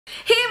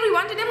Hey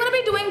everyone, today I'm going to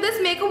be doing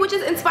this makeup which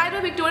is inspired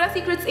by Victoria's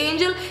Secret's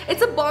Angel.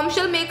 It's a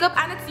bombshell makeup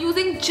and it's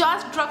using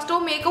just drugstore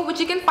makeup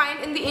which you can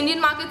find in the Indian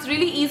markets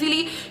really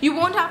easily. You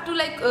won't have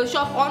to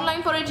shop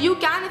online for it. You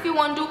can if you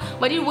want to,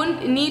 but you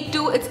wouldn't need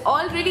to. It's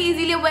all really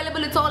easily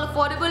available. It's all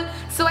affordable.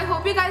 So I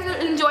hope you guys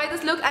will enjoy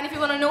this look, and if you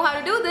want to know how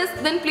to do this,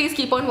 then please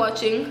keep on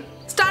watching.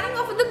 Starting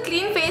off with the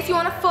clean face, you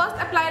want to first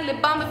apply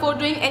lip balm before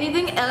doing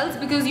anything else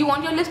because you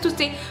want your lips to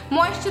stay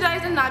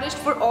moisturized and nourished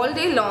for all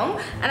day long.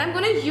 And I'm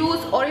going to use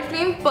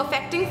Oriflame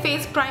Perfecting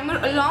Face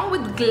Primer along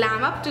with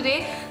Glam Up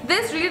today.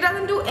 This really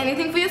doesn't do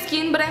anything for your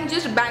skin, but I'm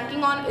just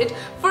banking on it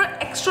for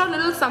extra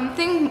little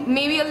something,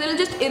 maybe a little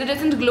just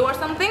iridescent glow or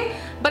something.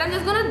 But I'm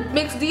just going to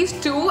mix these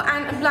two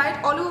and apply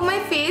it all over my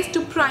face to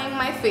prime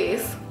my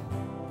face.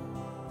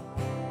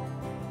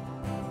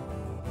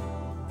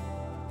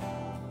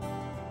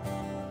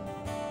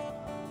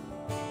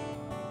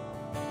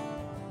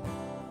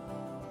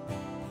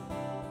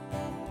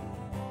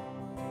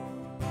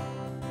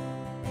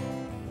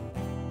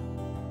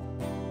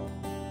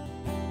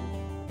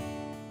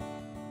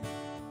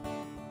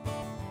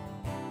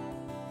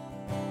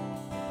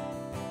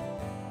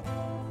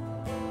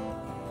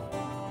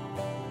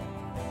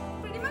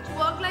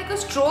 Work like a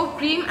strobe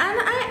cream, and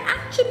I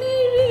actually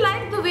really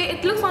like the way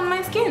it looks on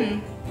my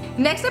skin.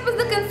 Next up is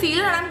the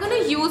concealer, and I'm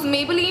going to use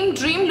Maybelline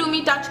Dream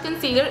Lumi Touch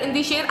Concealer in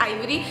the shade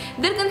Ivory.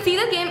 Their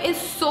concealer game is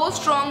so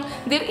strong,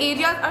 their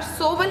areas are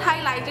so well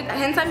highlighted,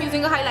 hence I'm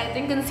using a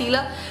highlighting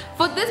concealer.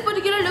 For this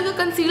particular look, a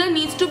concealer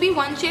needs to be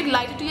one shade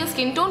lighter to your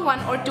skin tone,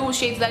 one or two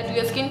shades lighter to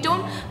your skin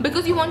tone,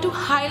 because you want to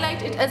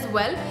highlight it as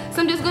well.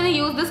 So I'm just going to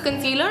use this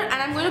concealer and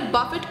I'm going to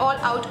buff it all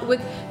out with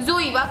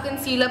Zoeva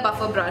Concealer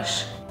Buffer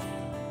Brush.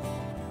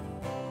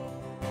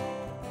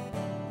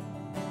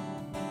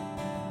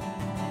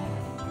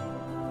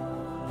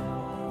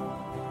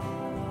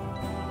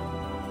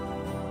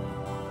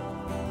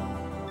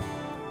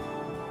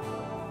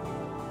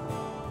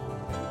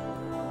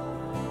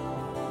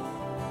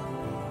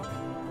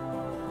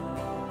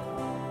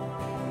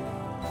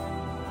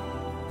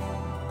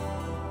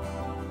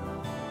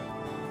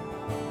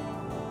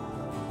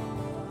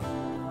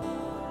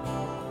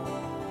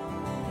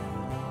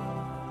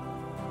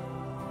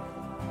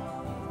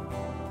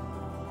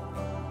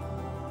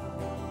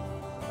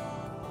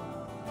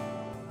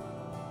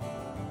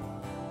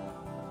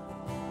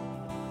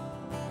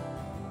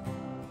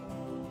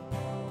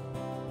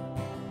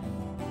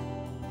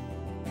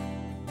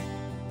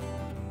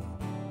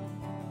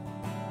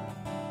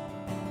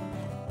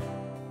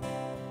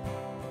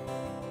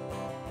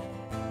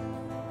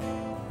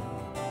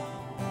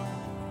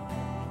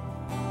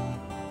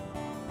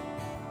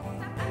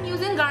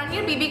 Using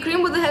Garnier BB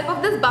cream with the help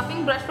of this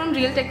buffing brush from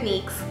Real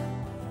Techniques.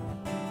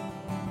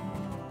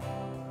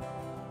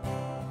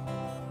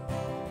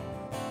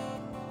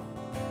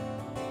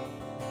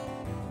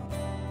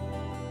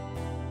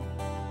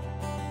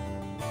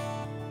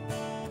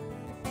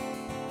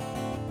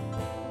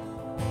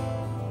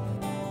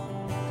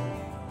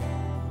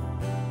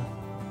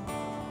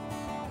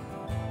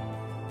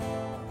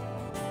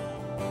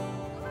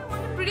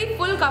 Pretty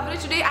full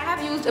coverage today. I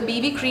have used a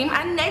BB cream,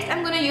 and next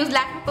I'm going to use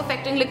Lakme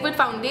Perfecting Liquid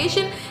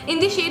Foundation in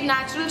the shade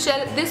Natural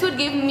Shell. This would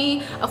give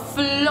me a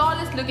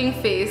flawless looking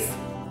face.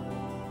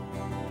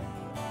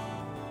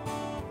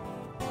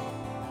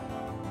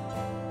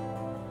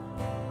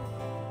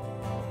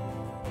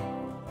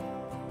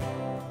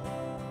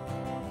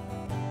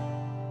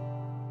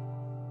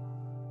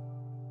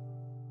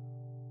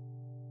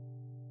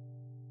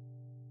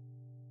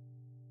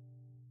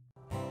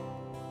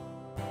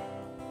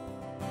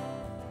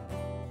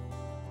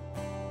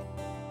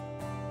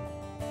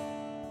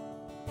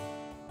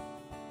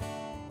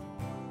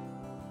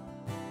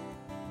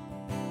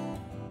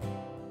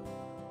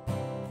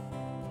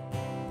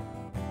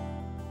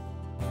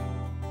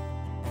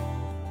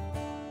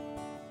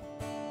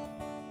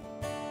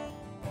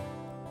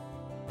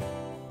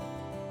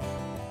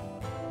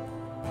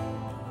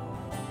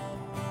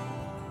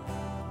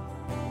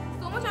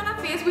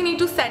 Face we need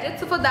to set it,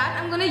 so for that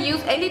I'm going to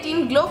use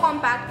Elle Glow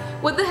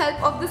Compact with the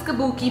help of this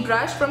Kabuki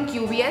brush from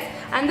QVS,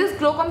 and this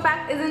Glow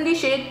Compact is in the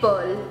shade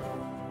Pearl.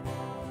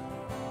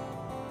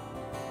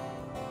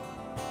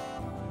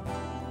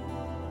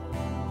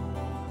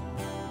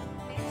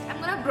 Next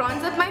I'm going to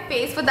bronze up my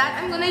face. For that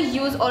I'm going to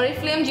use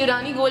Oriflame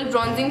Giordani Gold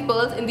Bronzing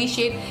Pearls in the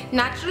shade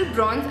Natural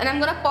Bronze, and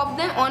I'm going to pop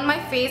them on my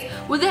face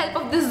with the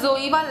help of this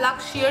Zoeva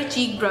Luxe Sheer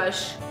Cheek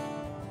Brush.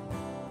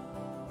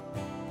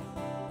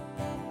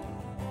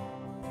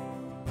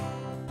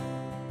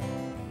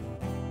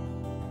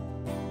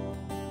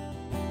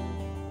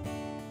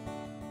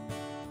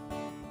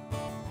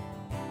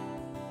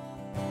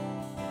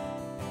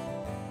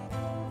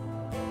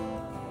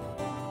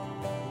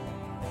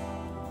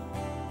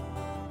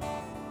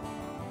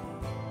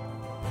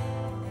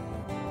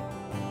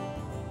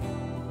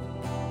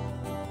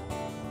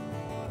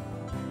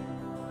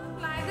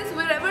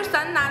 Wherever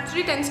sun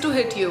naturally tends to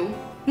hit you.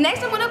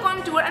 Next I'm going to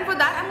contour, and for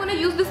that I'm going to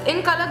use this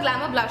Incolor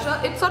Glamour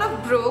blusher. It sort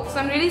of broke, so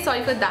I'm really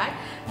sorry for that.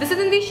 This is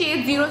in the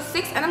shade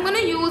 06 and I'm going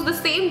to use the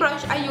same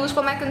brush I used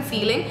for my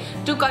concealing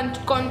to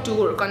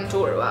contour.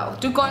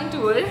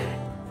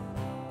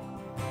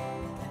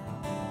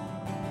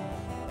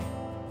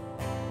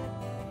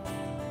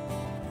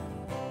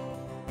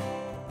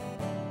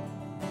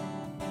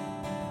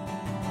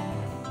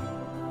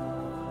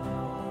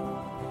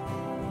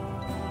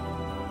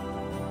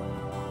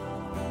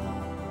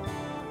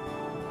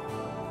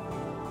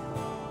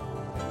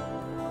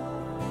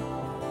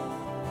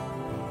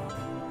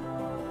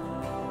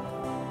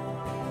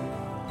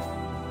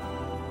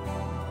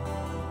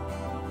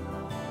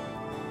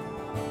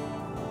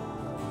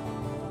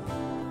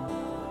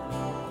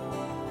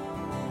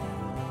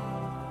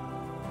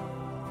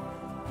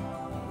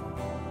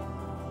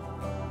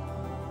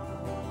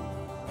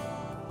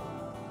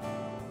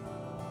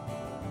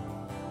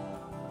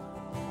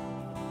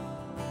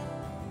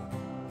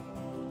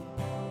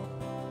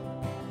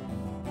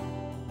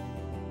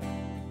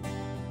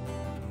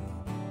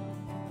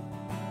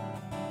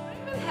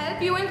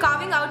 Help you in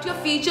carving out your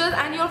features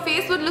and your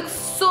face would look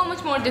so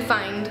much more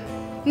defined.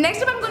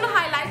 Next up, I'm going to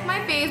highlight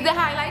my face. The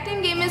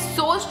highlighting game is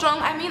so strong.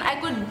 I mean, I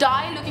could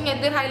die looking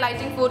at their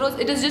highlighting photos.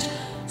 It is just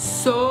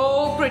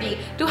so pretty.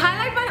 To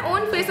highlight my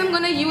own face, I'm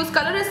going to use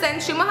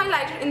Coloressence shimmer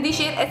highlighter in the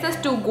shade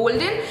SS2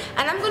 Golden,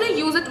 and I'm going to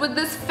use it with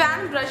this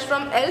fan brush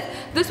from Elle.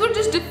 This would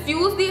just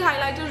diffuse the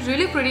highlighter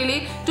really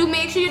prettily to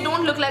make sure you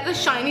don't look like a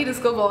shiny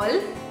disco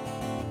ball.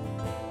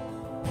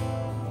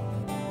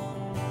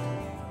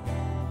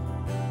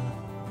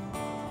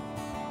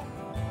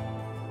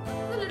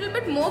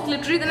 More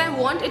glittery than I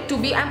want it to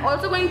be. I'm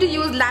also going to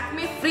use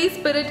Lakme Free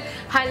Spirit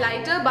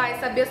highlighter by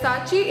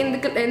Sabyasachi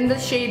in the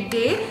shade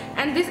Day,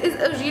 and this is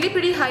a really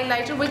pretty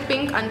highlighter with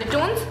pink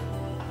undertones.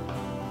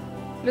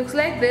 Looks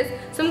like this.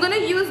 So I'm going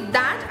to use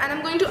that and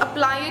I'm going to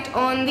apply it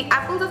on the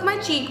apples of my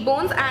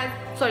cheekbones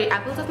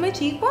on my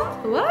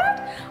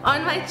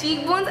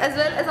cheekbones as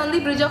well as on the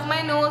bridge of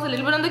my nose, a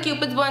little bit on the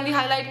cupid's bow and the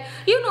highlight.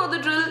 You know the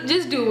drill,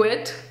 just do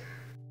it.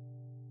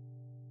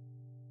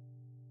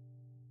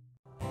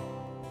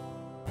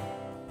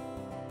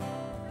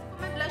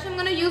 I'm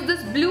going to use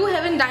this Blue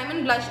Heaven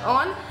Diamond blush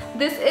on.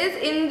 This is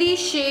in the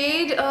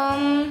shade,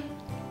 I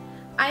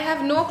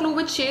have no clue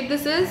which shade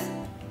this is,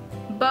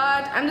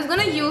 but I'm just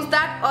going to use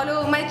that all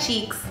over my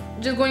cheeks.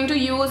 Just going to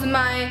use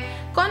my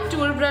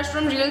contour brush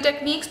from Real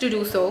Techniques to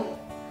do so.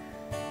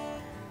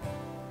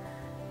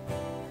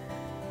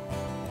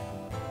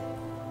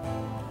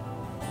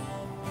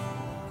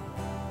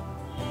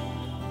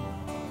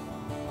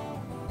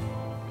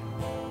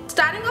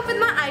 Starting off with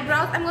my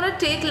eyebrows, I'm going to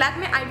take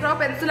Lakme eyebrow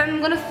pencil and I'm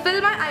going to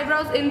fill my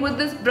eyebrows in with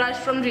this brush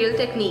from Real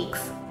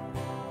Techniques.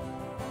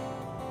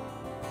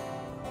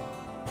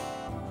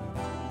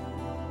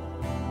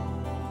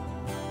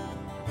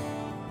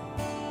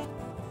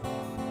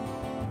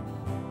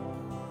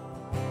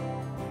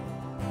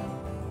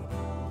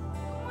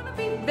 You want to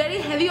be very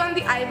heavy on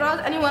the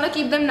eyebrows and you want to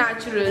keep them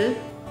natural.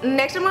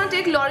 Next, I'm going to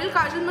take L'Oreal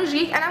Kajal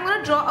Magique and I'm going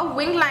to draw a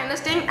wing liner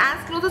staying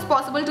as close as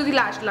possible to the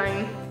lash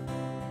line.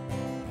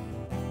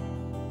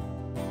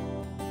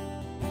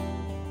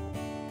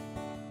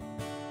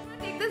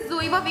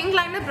 Wing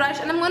liner brush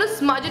and I'm going to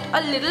smudge it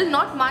a little,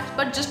 not much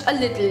but just a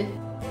little.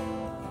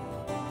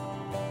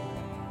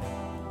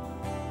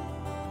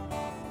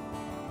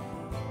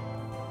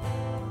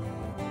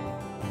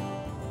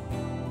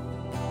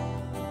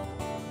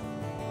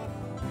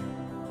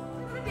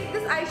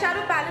 This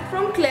eyeshadow palette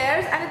from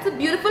Claire's, and it's a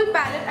beautiful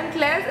palette, and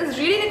Claire's is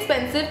really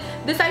inexpensive.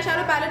 This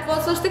eyeshadow palette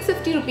was for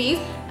 650 rupees,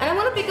 and I'm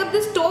going to pick up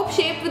this taupe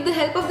shape with the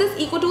help of this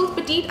EcoTools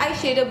Petite Eye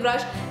Shader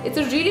brush. It's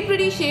a really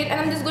pretty shade and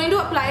I'm just going to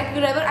apply it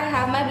wherever I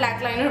have my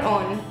black liner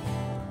on.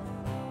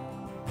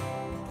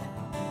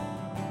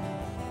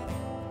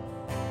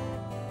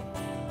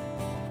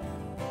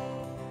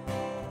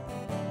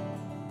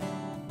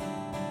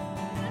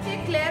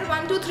 Claire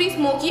 123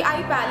 Smoky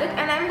Eye palette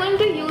and I'm going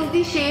to use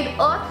the shade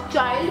Earth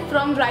Child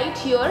from right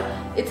here.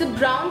 It's a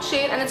brown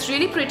shade and it's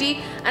really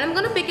pretty, and I'm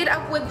going to pick it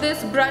up with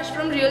this brush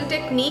from Real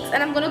Techniques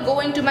and I'm going to go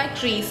into my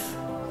crease.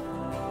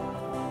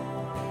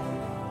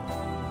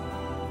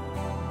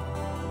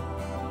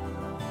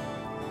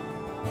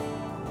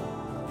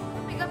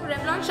 Pick up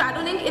Revlon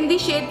Shadow Link in the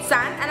shade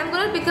Sand and I'm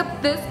going to pick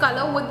up this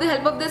color with the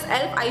help of this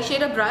Elle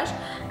eyeshadow brush.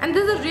 And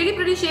this is a really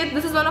pretty shade.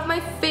 This is one of my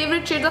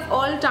favorite shades of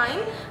all time.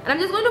 And I'm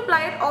just going to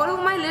apply it all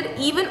over my lid,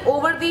 even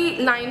over the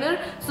liner,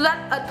 so that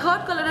a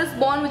third color is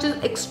born, which is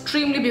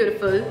extremely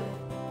beautiful.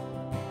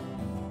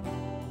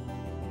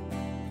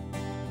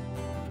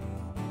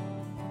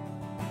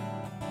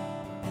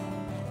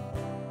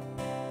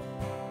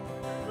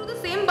 Through the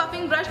same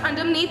buffing brush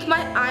underneath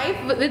my eye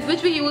with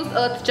which we used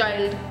Earth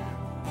Child.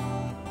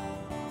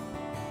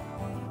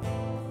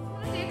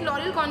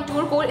 L'Oreal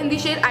Contour Kohl in the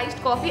shade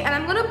Iced Coffee and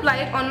I'm going to apply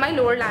it on my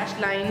lower lash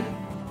line.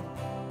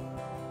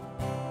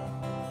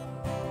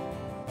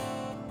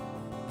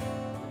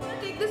 I'm going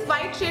to take this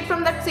white shade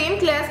from that same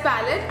Claire's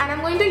palette and I'm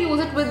going to use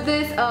it with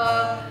this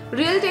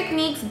Real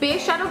Techniques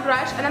base shadow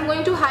brush and I'm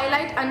going to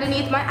highlight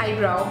underneath my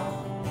eyebrow.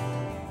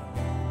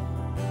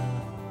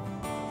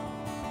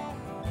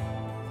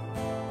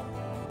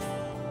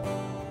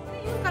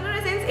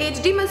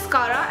 HD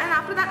mascara, and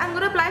after that I'm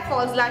going to apply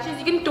false lashes.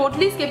 You can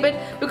totally skip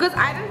it because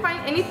I didn't find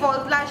any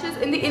false lashes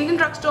in the Indian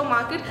drugstore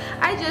market.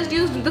 I just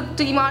used the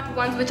T-Mart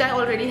ones which I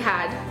already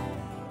had.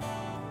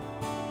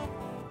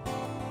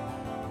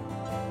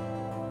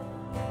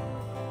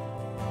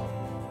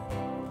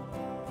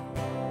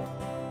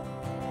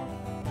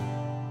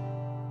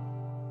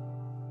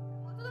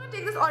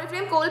 Take this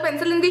Oriflame kohl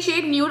pencil in the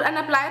shade nude and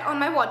apply it on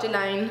my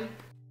waterline.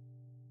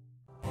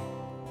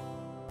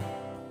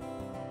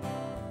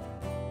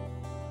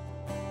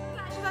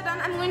 Lashes are done.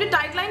 I'm going to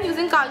tightline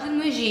using kajal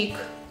magique.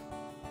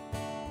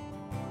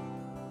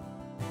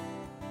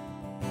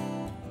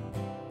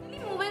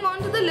 Moving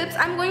on to the lips,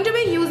 I'm going to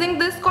be using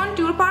this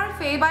contour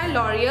parfait by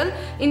Loreal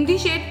in the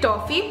shade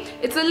toffee.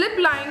 It's a lip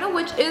liner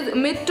which is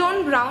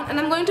mid-tone brown, and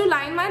I'm going to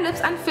line my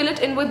lips and fill it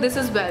in with this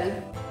as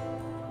well.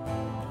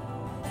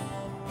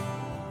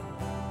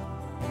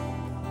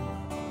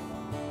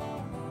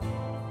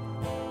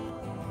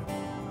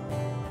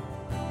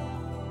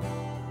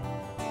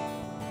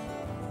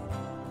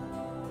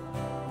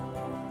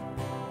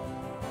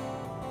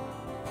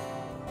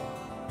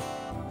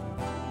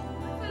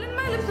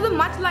 To the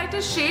much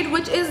lighter shade,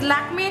 which is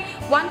Lakme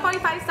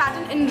 145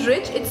 Satin in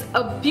Rich. It's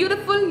a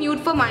beautiful nude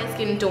for my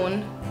skin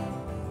tone.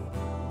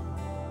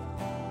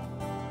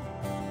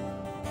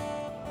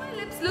 My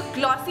lips look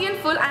glossy and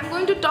full. I'm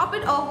going to top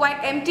it off with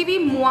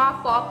MTV Moi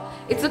Pop.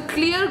 It's a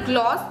clear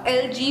gloss.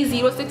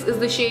 LG06 is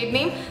the shade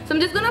name. So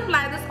I'm just going to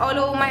apply this all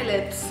over my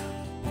lips.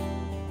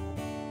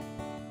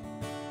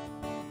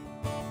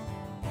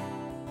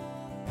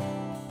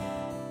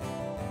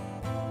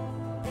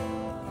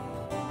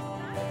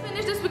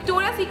 This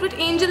Victoria's Secret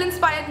Angel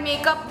inspired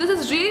makeup. This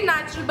is really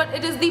natural, but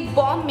it is the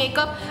bomb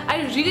makeup.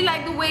 I really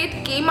like the way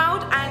it came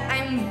out, and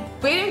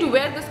I'm waiting to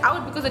wear this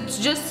out because it's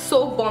just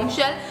so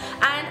bombshell.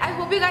 And I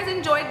hope you guys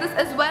enjoyed this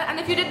as well, and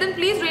if you did, then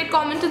please rate,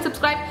 comment and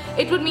subscribe.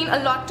 It would mean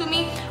a lot to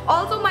me.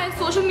 Also, my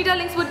social media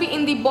links would be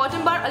in the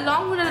bottom bar,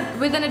 along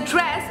with an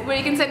address where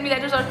you can send me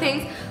letters or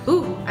things.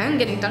 Ooh, I'm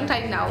getting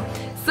tongue-tied now.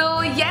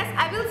 So yes,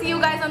 I will see you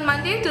guys on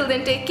Monday. Till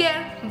then, take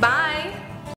care. Bye.